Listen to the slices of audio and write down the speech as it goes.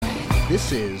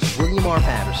This is William R.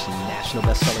 Patterson, national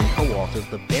best-selling co-author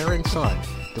of The Barron Son,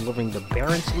 delivering the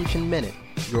Barron Solution Minute,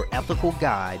 your ethical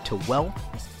guide to wealth,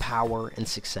 power, and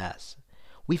success.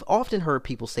 We've often heard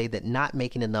people say that not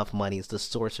making enough money is the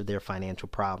source of their financial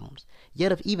problems.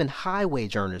 Yet of even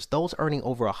high-wage earners, those earning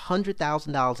over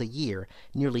 $100,000 a year,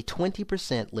 nearly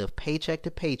 20% live paycheck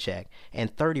to paycheck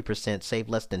and 30% save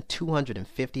less than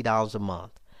 $250 a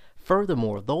month.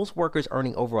 Furthermore, those workers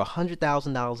earning over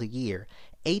 $100,000 a year,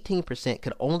 18%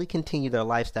 could only continue their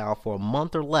lifestyle for a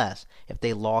month or less if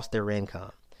they lost their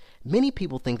income. Many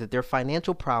people think that their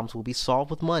financial problems will be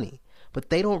solved with money, but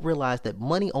they don't realize that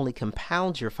money only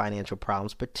compounds your financial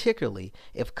problems, particularly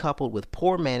if coupled with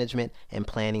poor management and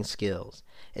planning skills.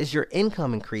 As your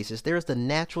income increases, there is the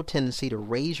natural tendency to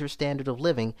raise your standard of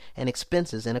living and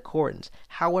expenses in accordance.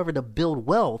 However, to build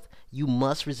wealth, you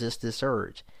must resist this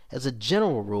urge. As a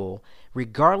general rule,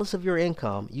 regardless of your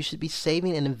income, you should be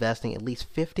saving and investing at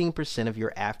least 15% of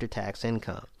your after-tax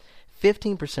income.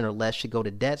 15% or less should go to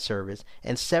debt service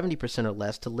and 70% or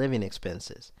less to living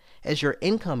expenses. As your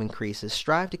income increases,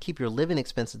 strive to keep your living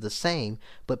expenses the same,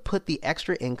 but put the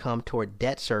extra income toward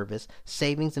debt service,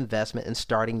 savings, investment, and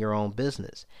starting your own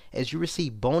business. As you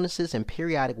receive bonuses and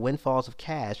periodic windfalls of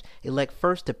cash, elect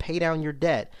first to pay down your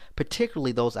debt,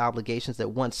 particularly those obligations that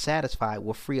once satisfied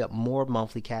will free up more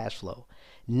monthly cash flow.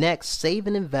 Next, save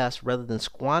and invest rather than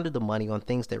squander the money on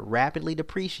things that rapidly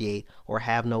depreciate or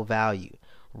have no value.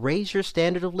 Raise your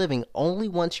standard of living only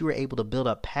once you are able to build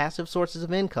up passive sources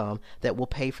of income that will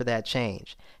pay for that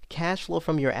change. Cash flow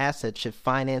from your assets should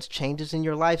finance changes in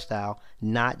your lifestyle,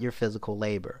 not your physical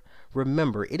labor.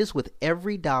 Remember, it is with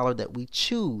every dollar that we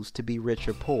choose to be rich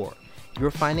or poor.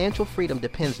 Your financial freedom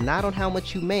depends not on how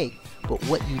much you make, but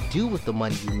what you do with the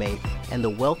money you make and the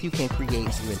wealth you can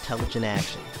create through intelligent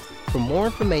action. For more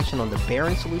information on the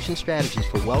Barron Solution strategies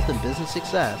for wealth and business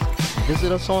success,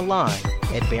 visit us online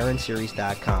at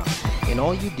barronseries.com. In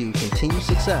all you do, continue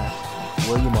success.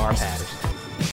 William R. Patterson.